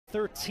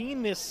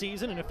13 this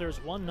season, and if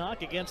there's one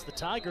knock against the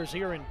Tigers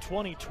here in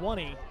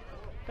 2020,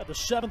 got the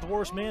 7th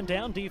worst man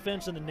down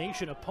defense in the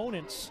nation.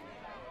 Opponents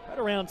at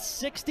around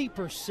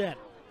 60%.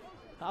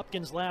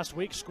 Hopkins last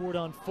week scored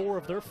on 4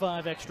 of their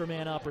 5 extra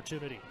man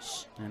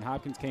opportunities. And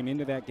Hopkins came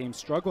into that game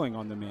struggling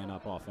on the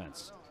man-up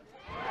offense.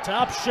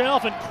 Top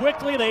shelf, and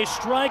quickly they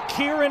strike.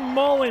 Kieran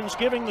Mullins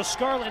giving the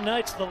Scarlet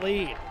Knights the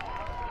lead.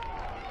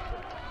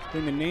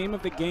 Been the name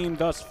of the game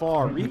thus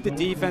far. Read the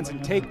defense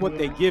and take what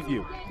they give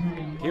you.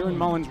 Kieran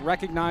Mullins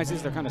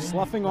recognizes they're kind of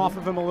sloughing off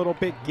of him a little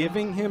bit,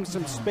 giving him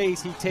some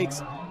space. He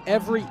takes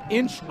every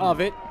inch of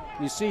it.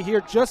 You see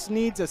here, just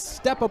needs a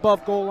step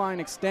above goal line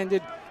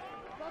extended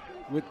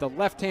with the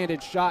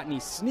left-handed shot, and he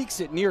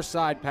sneaks it near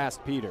side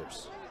past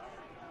Peters.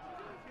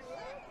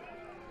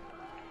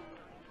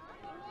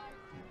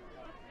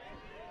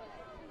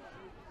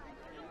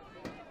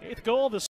 8th goal of the